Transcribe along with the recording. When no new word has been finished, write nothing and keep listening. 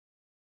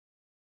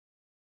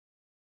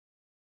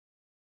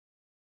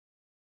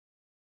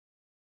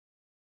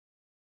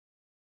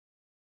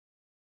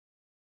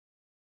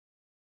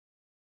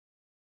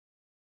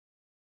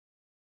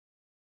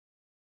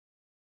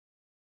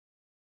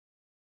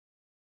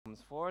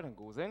comes forward and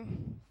goes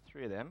in.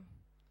 Three of them.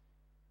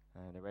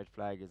 And the red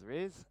flag is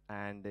raised.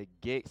 And the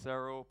gates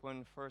are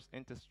open. First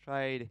into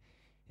stride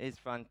is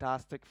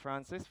Fantastic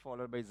Francis,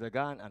 followed by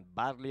Zagan, and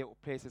badly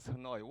outpaces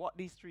Hanoi. What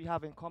these three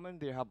have in common,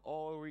 they have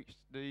all reached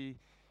the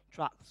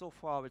track so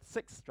far with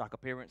 6 track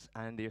appearances,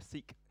 and they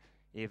seek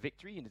a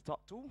victory in the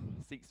top 2.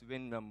 Seeks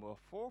win number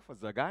 4 for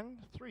Zagan,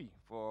 3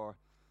 for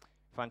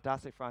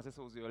Fantastic Francis,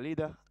 who's your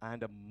leader,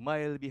 and a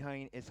mile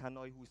behind is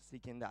Hanoi, who's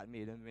seeking that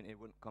maiden win. It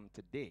wouldn't come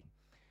today.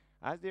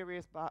 As they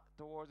race back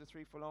towards the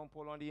 3 furlong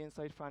pole on the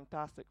inside,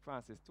 Fantastic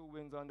Francis, 2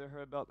 wins under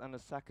her belt and a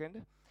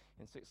second.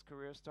 In 6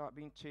 career start,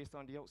 being chased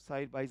on the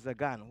outside by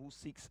Zagan, who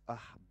seeks a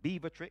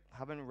beaver trick,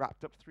 having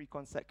wrapped up 3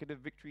 consecutive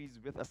victories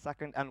with a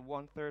second and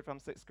 1/3 from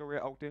 6 career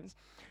outings.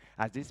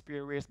 As this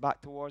pair race back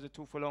towards the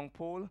 2 furlong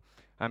pole,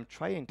 I'm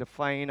trying to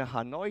find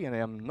Hanoi, and I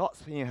am not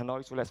seeing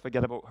Hanoi, so let's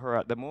forget about her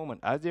at the moment.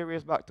 As they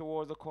race back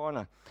towards the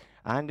corner,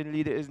 and the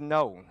leader is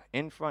known.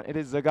 In front, it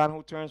is Zagan,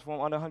 who turns from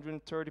under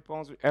 130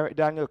 pounds with Eric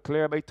Daniel,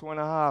 clear by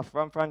 2.5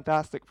 from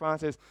Fantastic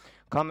Francis.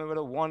 Coming with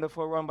a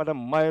wonderful run, but a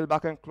mile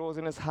back and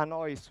closing is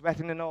Hanoi,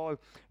 sweating and all.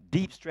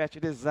 Deep stretch,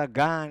 it is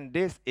Zagan.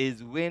 This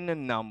is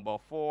win number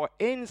 4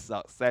 in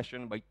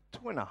succession by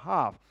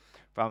 2.5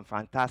 from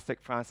Fantastic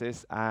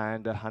Francis,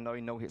 and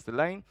Hanoi now hits the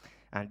line.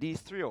 And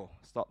these trio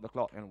stop the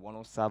clock in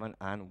 107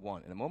 and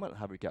 1. In a moment, I'll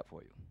have a recap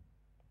for you.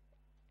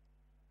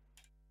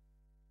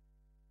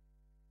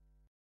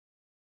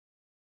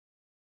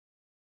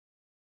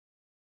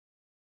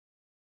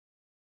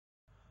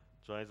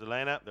 Joins the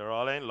lineup. They're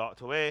all in,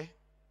 locked away.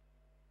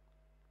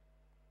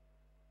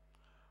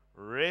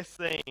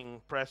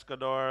 Racing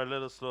Prescador, a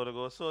little slow to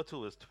go. So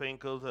too is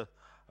Twinkles,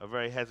 a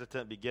very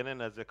hesitant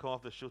beginning as they come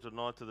off the chute and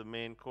on to the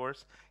main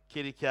course.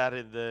 Kitty Cat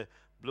in the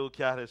blue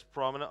cat is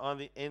prominent. On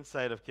the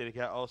inside of Kitty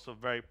Cat, also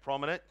very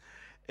prominent,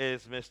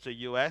 is Mr.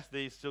 US.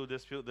 These two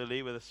dispute the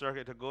lead with a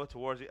circuit to go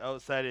towards the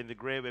outside in the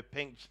grey with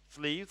pink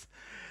sleeves.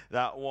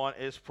 That one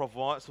is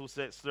Provence, who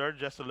sits third,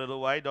 just a little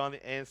wide. On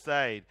the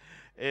inside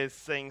is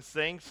Sing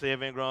Sing,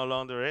 saving ground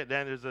along the right.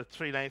 Then there's a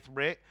 3-length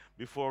break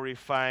before we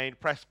find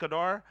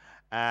Prescador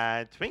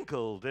and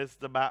Twinkle. This is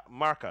the back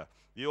marker.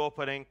 The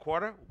opening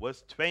quarter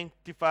was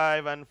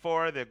 25 and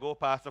 4. They go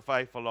past the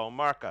 5 furlong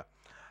marker.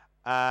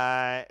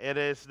 It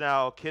is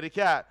now Kitty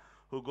Cat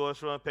who goes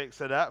through and picks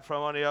it up.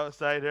 From on the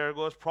outside, here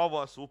goes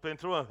Provence swooping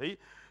through him.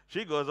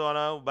 She goes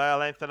on by a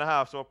length and a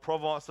half. So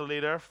Provence the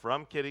leader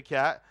from Kitty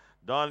Cat.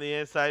 Down the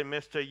inside,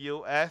 Mr.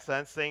 US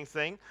and Sing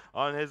Sing.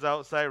 On his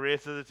outside,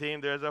 races the team.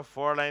 There's a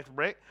 4-length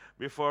break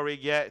before we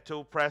get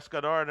to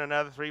Prescador, and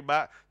another 3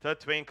 back to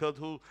Twinkle,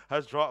 who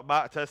has dropped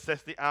back to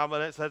assist the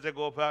ambulance as they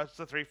go past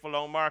the 3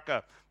 furlong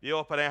marker. The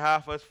opening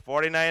half was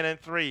 49 and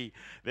 3.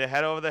 They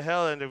head over the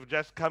hill, and they've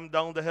just come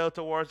down the hill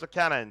towards the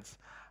cannons.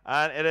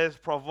 And it is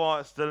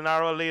Provence, the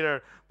narrow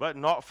leader, but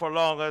not for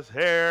long, as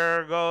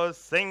here goes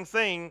Sing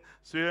Sing,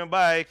 sweeping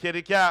by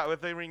Kitty Cat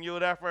with a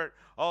renewed effort.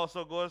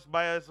 Also goes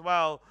by as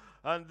well.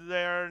 And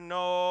there are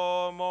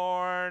no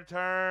more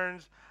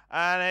turns.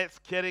 And it's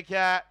Kitty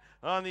Cat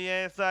on the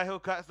inside who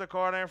cuts the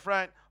corner in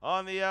front.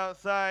 On the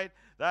outside,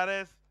 that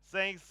is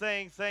Sing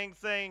Sing, Sing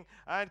Sing,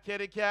 and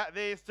Kitty Cat.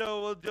 These two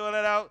will duel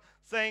it out.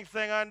 Sing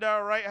Sing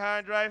under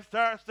right-hand drive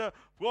starts to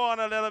go on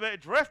a little bit,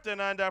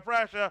 drifting under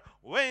pressure.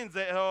 Wins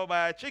it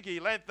by a cheeky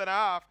length and a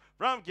half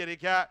from Kitty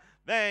Cat.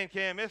 Then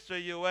came Mr.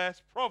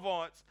 US,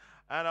 Provence,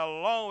 and a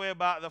long way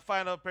back the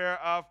final pair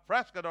of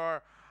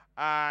Prescador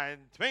and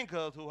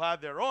Twinkles, who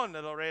had their own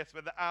little race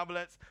with the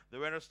ambulance. The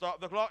winner stopped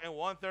the clock in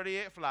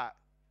 138 flat.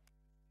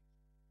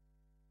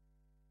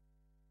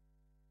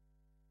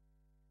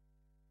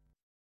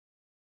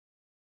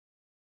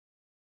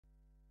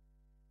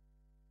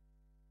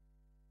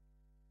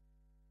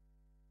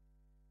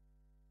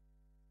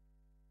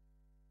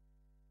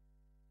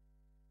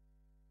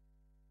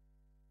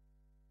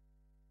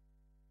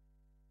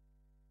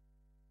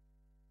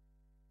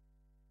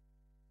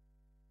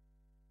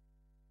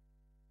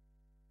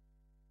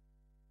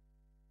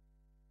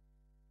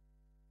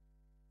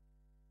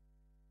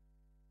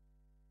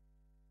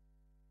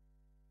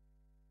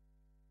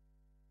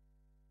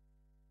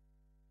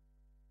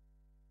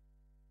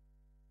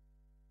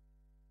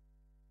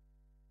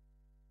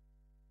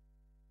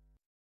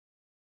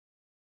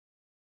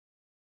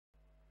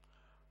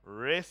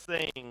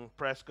 Racing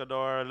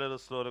Prescador, a little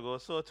slow to go.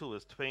 So too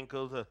is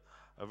Twinkles,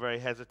 a very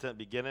hesitant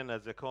beginning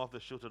as they come off the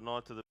chute and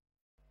on to the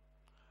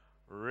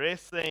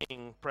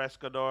Racing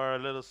Prescador, a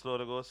little slow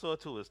to go. So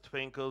too is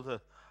Twinkles,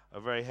 a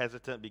very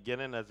hesitant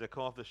beginning as they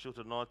come off the chute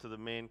and on to the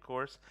main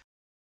course.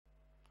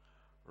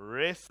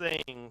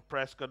 Racing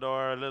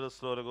Prescador, a little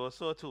slow to go.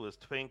 So too is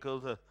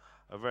Twinkles,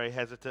 a very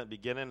hesitant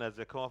beginning as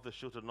they come off the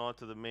chute and on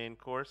to the main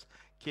course.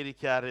 Kitty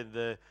Cat in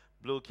the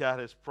blue cat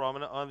is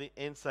prominent. On the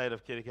inside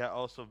of Kitty Cat,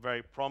 also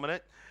very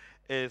prominent,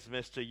 is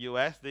Mr.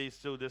 US. These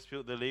two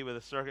dispute the lead with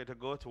a circuit to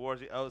go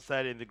towards the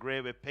outside in the grey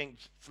with pink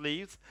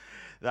sleeves.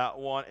 That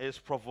one is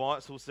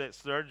Provence, who sits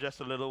third, just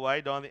a little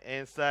wide. On the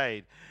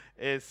inside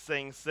is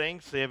Sing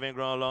Sing, saving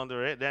ground along the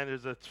right. Then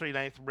there's a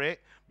 3-length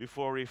break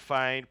before we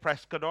find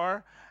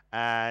Prescador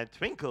and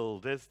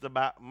Twinkle. This is the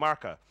back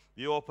marker.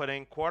 The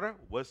opening quarter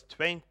was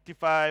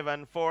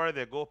 25-4.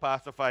 They go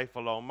past the 5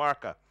 furlong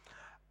marker.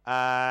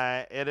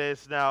 It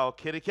is now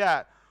Kitty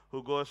Cat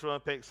who goes through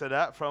and picks it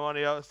up. From on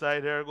the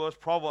outside, here goes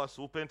Provence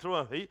swooping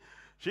through him.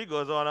 She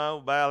goes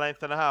on by a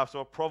length and a half.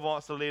 So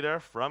Provence the leader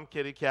from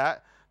Kitty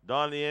Cat.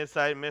 Down the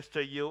inside,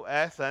 Mr.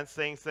 US and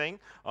Sing Sing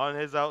on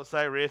his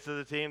outside races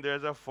the team.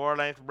 There's a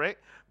 4-length break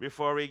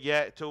before we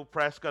get to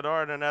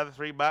Prescador and another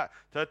 3 back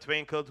to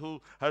Twinkled,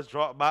 who has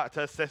dropped back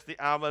to assist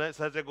the ambulance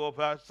as they go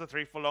past the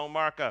 3 furlong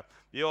marker.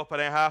 The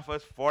opening half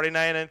was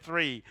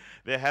 49-3.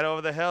 They head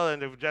over the hill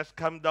and they've just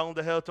come down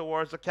the hill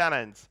towards the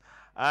cannons.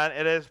 And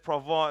it is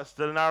Provence,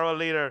 the narrow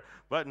leader,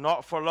 but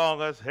not for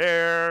long, as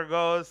here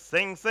goes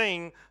Sing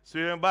Sing,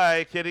 sweeping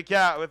by Kitty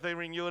Cat with a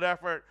renewed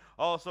effort.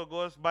 Also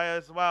goes by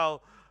as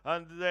well.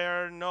 And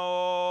there are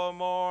no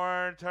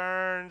more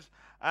turns.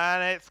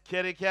 And it's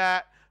Kitty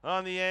Cat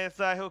on the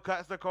inside who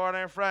cuts the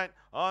corner in front.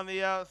 On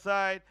the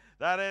outside,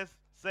 that is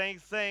Sing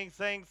Sing,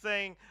 Sing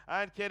Sing,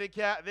 and Kitty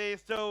Cat.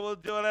 These two will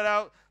duel it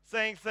out.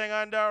 Sing Sing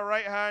under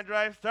right-hand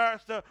drive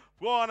starts to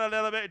go on a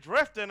little bit,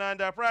 drifting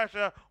under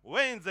pressure.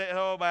 Wins it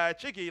by a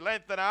cheeky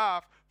length and a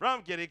half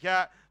from Kitty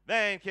Cat.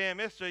 Then came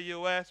Mr.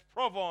 US,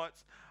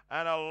 Provence,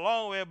 and a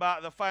long way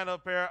back the final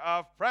pair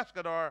of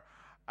Prescador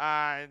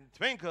and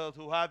Twinkles,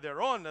 who had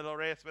their own little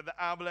race with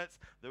the ambulance.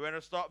 The winner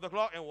stopped the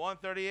clock in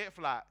 138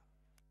 flat.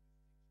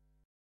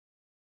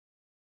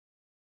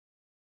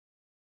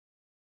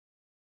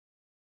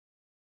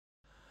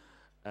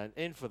 And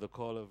in for the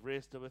call of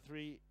race number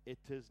 3, it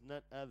is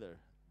none other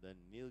than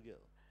Neil Gill.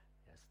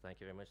 Yes, thank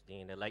you very much,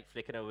 Dean. The light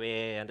flicking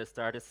away, and the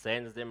starter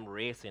sends them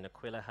racing.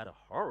 Aquila had a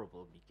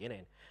horrible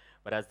beginning,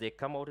 but as they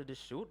come out of the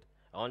chute,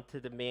 onto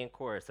the main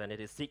course, and it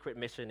is Secret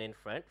Mission in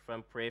front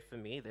from Pray For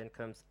Me, then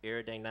comes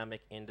Aerodynamic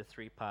in the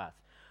 3 path.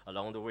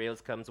 Along the rails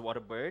comes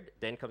Waterbird,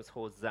 then comes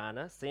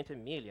Hosanna, Saint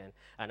Emilion,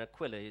 and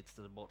Aquila. It's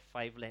about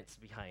 5 lengths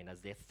behind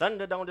as they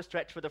thunder down the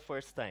stretch for the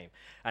first time.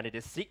 And it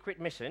is Secret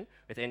Mission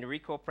with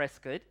Enrico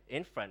Prescott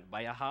in front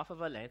by a half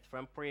of a length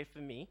from Pray For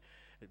Me.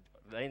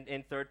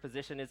 In third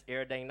position is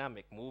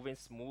Aerodynamic. Moving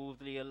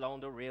smoothly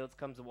along the rails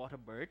comes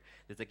Waterbird.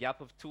 There's a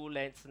gap of 2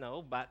 lengths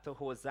now, back to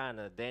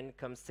Hosanna. Then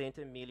comes Saint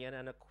Emilion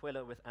and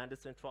Aquila with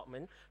Anderson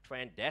Trotman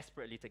trying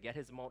desperately to get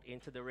his mount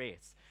into the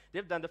race.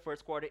 They've done the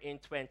first quarter in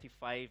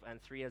 25-3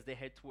 as they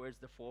head towards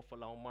the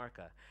 4-furlong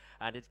marker.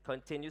 And it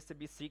continues to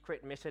be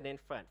Secret Mission in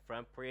front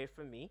from Pray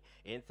For Me.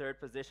 In third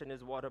position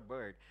is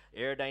Waterbird.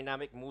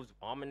 Aerodynamic moves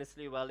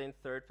ominously well in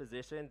third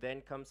position.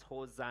 Then comes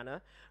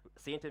Hosanna.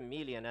 Saint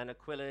Emilion and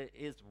Aquila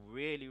is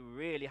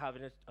really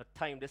having a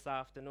time this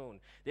afternoon.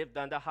 They've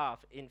done the half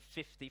in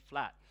 50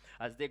 flat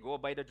as they go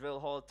by the drill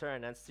hall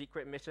turn, and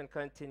Secret Mission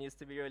continues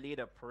to be your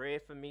leader. Pray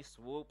For Me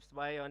swoops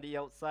by on the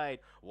outside.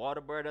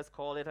 Waterbird has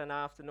called it an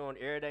afternoon.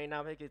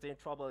 Aerodynamic is in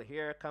trouble.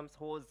 Here comes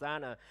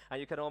Hosanna, and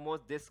you can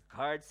almost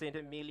discard Saint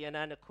Emilion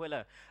and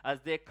Aquila as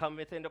they come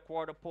within the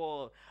quarter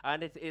pole,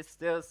 and it is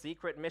still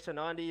Secret Mission.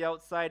 On the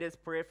outside is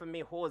Pray For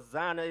Me.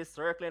 Hosanna is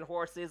circling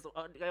horses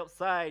on the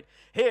outside.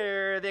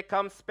 Here they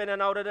come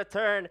spinning out of the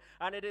turn,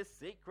 and it is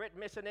Secret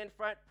Mission in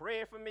front.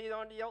 Pray For Me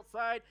on the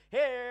outside.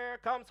 Here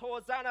comes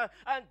Hosanna,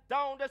 and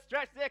down the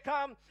stretch they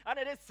come, and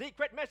it is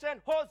Secret Mission.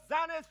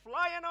 Hosanna is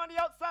flying on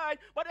the outside,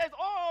 but it's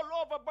all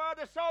over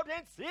Barder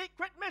shouting,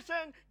 Secret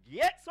Mission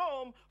gets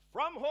home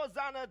from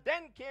Hosanna.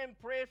 Then came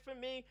Pray For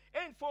Me.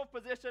 In fourth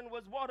position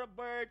was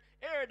Waterbird,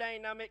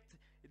 Aerodynamic.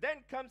 Then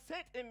comes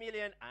Saint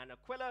Emilion and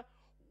Aquila,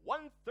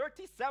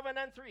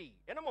 137-3.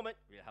 In a moment,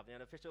 we'll have the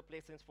unofficial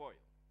placings for you.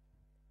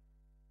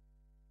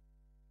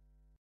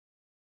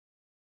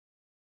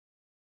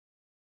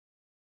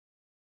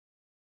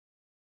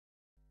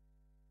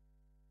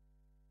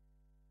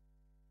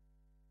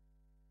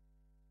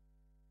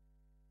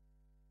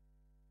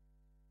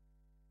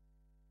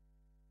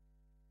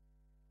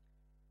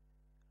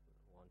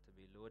 To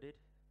be loaded.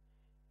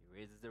 He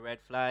raises the red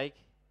flag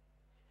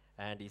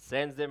and he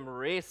sends them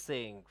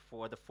racing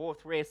for the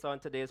 4th race on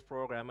today's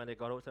program, and they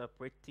got out to a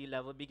pretty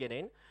level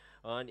beginning.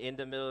 In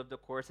the middle of the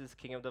course is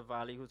King of the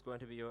Valley, who's going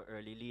to be your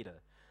early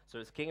leader. So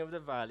it's King of the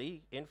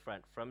Valley in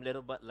front from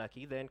Little But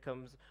Lucky. Then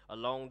comes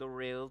along the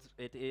rails,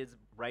 it is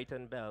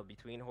Brighton Bell.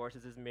 Between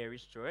horses is Mary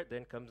Stewart.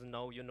 Then comes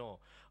Now You Know.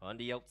 On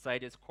the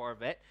outside is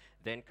Corvette.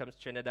 Then comes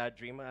Trinidad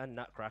Dreamer, and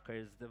Nutcracker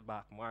is the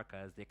back marker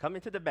as they come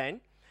into the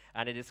bend.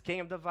 And it is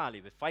King of the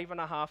Valley with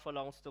 5.5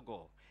 furlongs to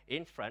go.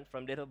 In front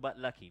from Little But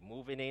Lucky.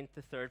 Moving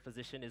into third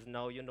position is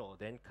Now You Know.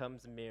 Then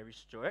comes Mary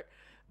Stewart.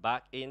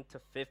 Back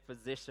into 5th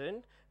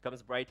position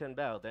comes Brighton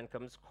Bell. Then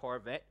comes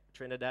Corvette,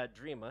 Trinidad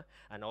Dreamer.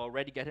 And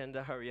already getting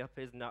the hurry up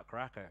is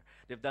Nutcracker.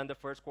 They've done the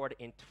first quarter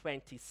in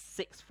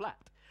 26 flat.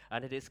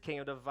 And it is King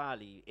of the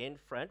Valley in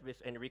front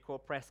with Enrico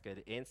Prescott.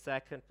 In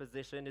second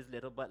position is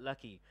Little But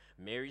Lucky.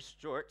 Mary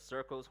Stewart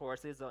circles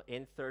horses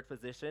in third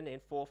position. In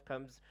fourth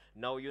comes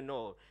Now You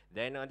Know.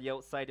 Then on the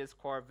outside is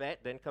Corvette.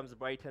 Then comes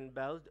Brighton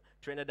Bell.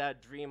 Trinidad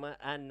Dreamer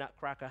and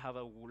Nutcracker have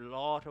a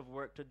lot of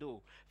work to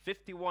do.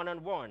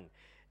 51-1.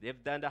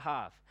 They've done the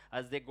half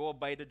as they go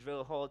by the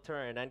drill hole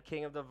turn, and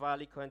King of the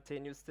Valley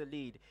continues to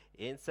lead.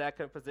 In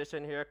second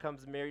position, here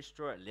comes Mary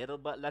Stewart. Little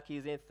but Lucky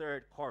is in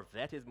third.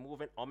 Corvette is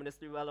moving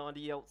ominously well on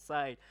the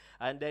outside.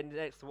 And then the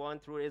next one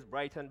through is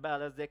Brighton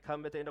Bell as they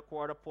come within the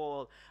quarter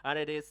pole. And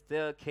it is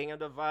still King of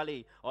the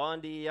Valley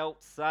on the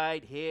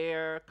outside.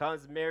 Here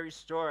comes Mary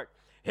Stewart.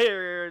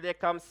 Here they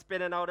come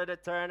spinning out of the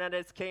turn, and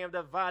it's King of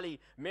the Valley.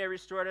 Mary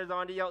Stewart is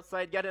on the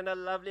outside, getting a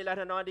lovely let,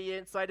 and on the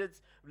inside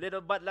it's Little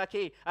But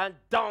Lucky. And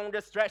down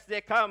the stretch they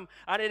come,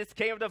 and it is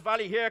King of the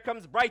Valley. Here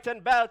comes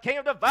Brighton Bell. King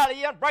of the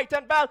Valley and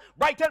Brighton Bell.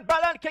 Brighton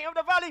Bell and King of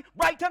the Valley.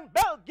 Brighton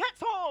Bell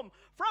gets home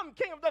from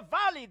King of the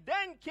Valley.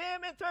 Then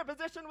came in third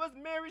position was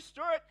Mary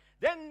Stewart.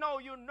 Then now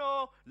you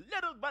know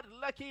Little But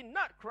Lucky,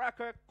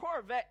 Nutcracker,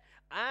 Corvette.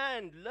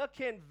 And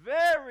looking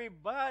very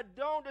bad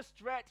down the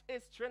stretch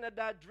is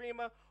Trinidad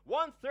Dreamer,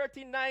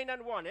 139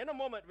 and 1. In a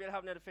moment, we'll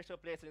have an official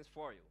placings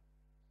for you.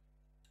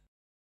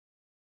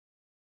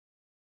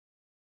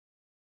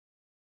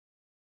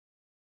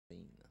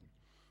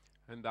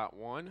 And that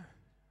one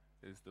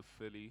is the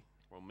filly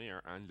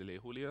Romare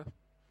Andele Julia.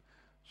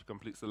 She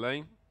completes the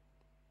lane.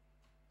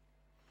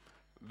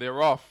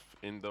 They're off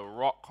in the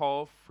Rock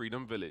Hall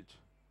Freedom Village.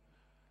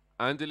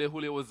 Andele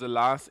Julia was the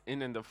last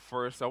in and the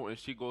first out, and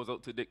she goes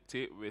out to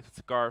dictate with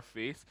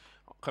Scarface.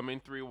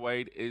 Coming three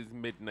wide is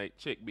Midnight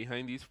Chick.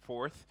 Behind these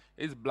fourth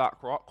is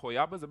Black Rock.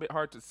 Koyaba's a bit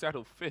hard to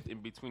settle fifth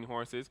in between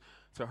horses.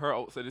 To her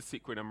outside is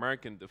Secret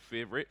American, the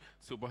favorite.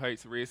 Super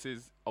Heights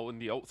races on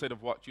the outside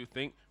of What You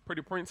Think.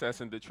 Pretty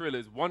Princess and the Trill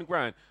is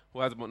 $1,000,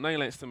 who has about 9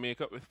 lengths to make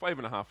up with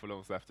 5.5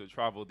 furlongs left to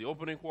travel. The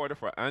opening quarter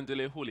for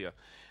Andele Julia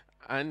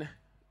and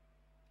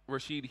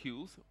Rashid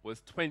Hughes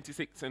was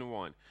 26 and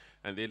 1,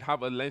 and they'd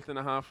have a length and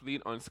a half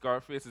lead on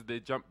Scarface as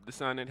they jump the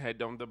sand and head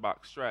down the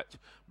back stretch.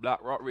 Black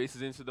Rock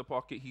races into the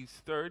pocket, he's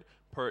third.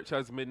 Perch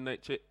has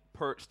Midnight Chick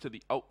perched to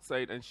the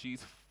outside, and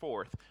she's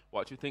fourth.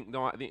 What You Think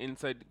now at the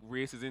inside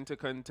races into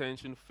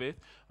contention fifth.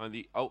 On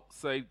the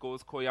outside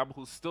goes Koyaba,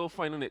 who's still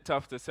finding it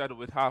tough to settle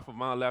with half a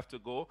mile left to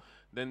go.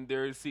 Then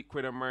there's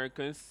Secret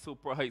American,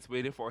 Super Heights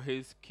waiting for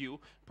his cue,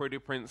 Pretty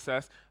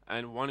Princess,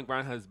 and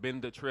 $1,000 has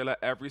been the trailer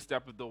every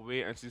step of the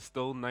way, and she's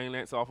still 9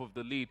 lengths off of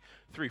the lead,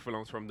 3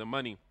 furlongs from the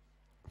money.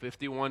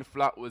 51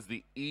 flat was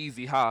the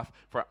easy half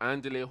for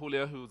Andele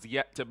Julia, who's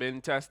yet to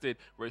been tested.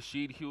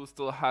 Rashid Hughes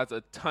still has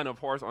a ton of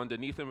horse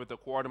underneath him with a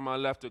quarter mile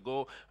left to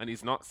go, and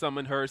he's not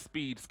summoned her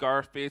speed.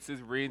 Scarface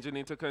is ranging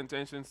into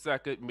contention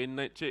second.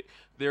 Midnight Chick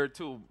there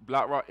too.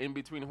 Black Rock in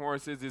between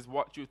horses is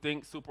What You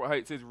Think. Super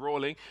Heights is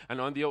rolling,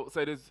 and on the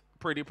outside is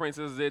Pretty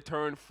Princess. They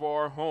turn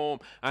for home,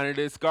 and it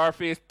is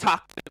Scarface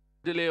tackling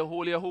Andele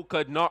Julia, who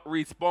could not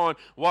respawn.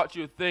 What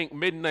You Think,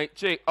 Midnight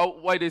Chick,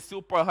 out wide is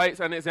Super Heights,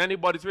 and it's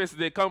anybody's race as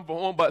they come for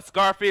home, but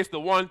Scarface the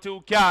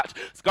 1-2 catch.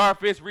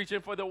 Scarface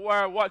reaching for the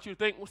wire. What You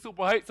Think,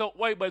 Super Heights out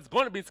wide, but it's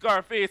going to be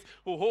Scarface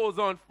who holds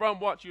on from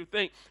What You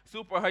Think.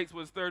 Super Heights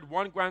was third,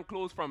 $1,000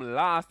 close from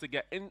last to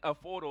get in a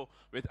photo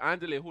with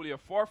Andele Julia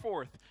for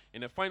fourth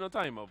in a final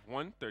time of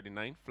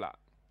 139 flat.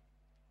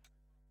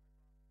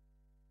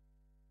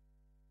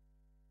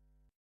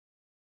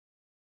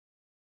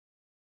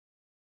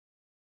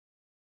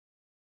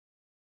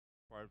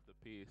 Part of the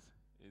pace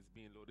is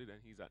being loaded, and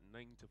he's at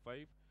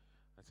 9-5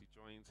 as he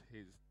joins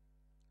his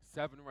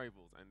 7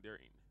 rivals, and they're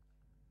in.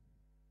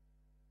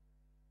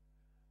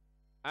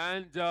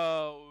 And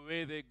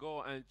away they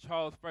go, and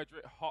Charles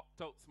Frederick hopped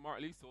out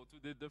smartly, so too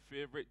did the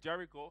favorite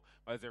Jericho.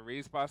 As they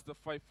race past the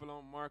 5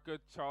 furlong marker,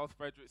 Charles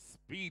Frederick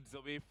speeds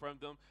away from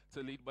them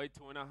to lead by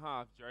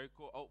 2.5.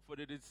 Jericho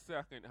outfooted is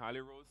second, Holly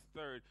Rose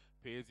third.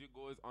 Pay As You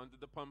Go is under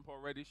the pump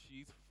already,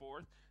 she's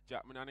fourth.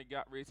 Jackman and the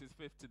Gap races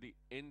fifth to the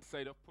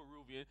inside of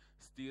Peruvian,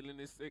 stealing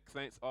his 6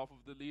 lengths off of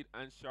the lead,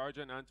 and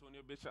Sharjah and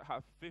Antonio Bishop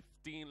have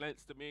 15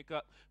 lengths to make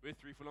up with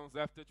 3 furlongs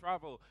left to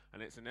travel.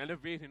 And it's an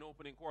elevating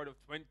opening quarter of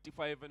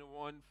 25 and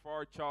 1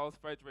 for Charles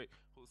Frederick,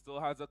 who still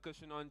has a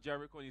cushion on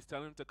Jericho, and he's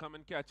telling him to come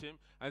and catch him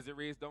as they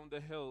race down the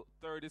hill.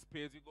 Third is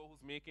Pay As You Go,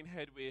 who's making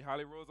headway.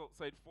 Holly Rose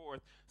outside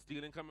fourth.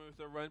 Stealing coming with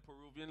a run.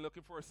 Peruvian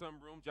looking for some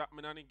room.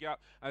 Jackman and the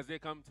Gap as they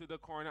come to the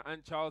corner,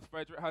 and Charles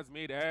Frederick has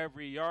made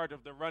every yard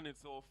of the running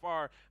so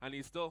far, and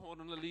he's still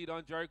holding the lead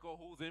on Jericho,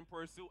 who's in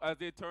pursuit as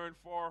they turn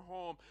for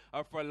home.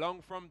 A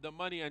furlong from the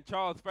money, and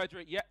Charles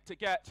Frederick yet to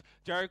catch.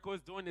 Jericho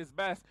is doing his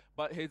best,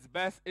 but his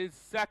best is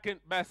second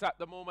best at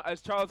the moment,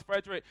 as Charles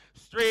Frederick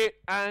straight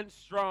and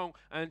strong,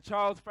 and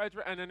Charles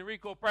Frederick and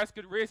Enrico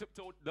Prescott race up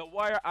to the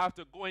wire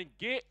after going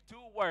gate to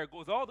wire.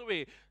 Goes all the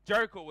way.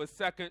 Jericho was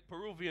second,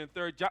 Peruvian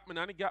third, Jackman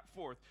and the Gap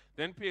fourth.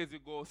 Then Pay As You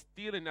Go,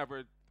 Stealing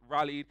never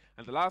rallied,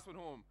 and the last one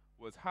home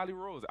was Holly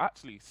Rose.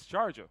 Actually,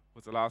 Sharjah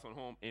was the last one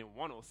home in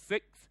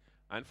 106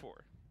 and 4.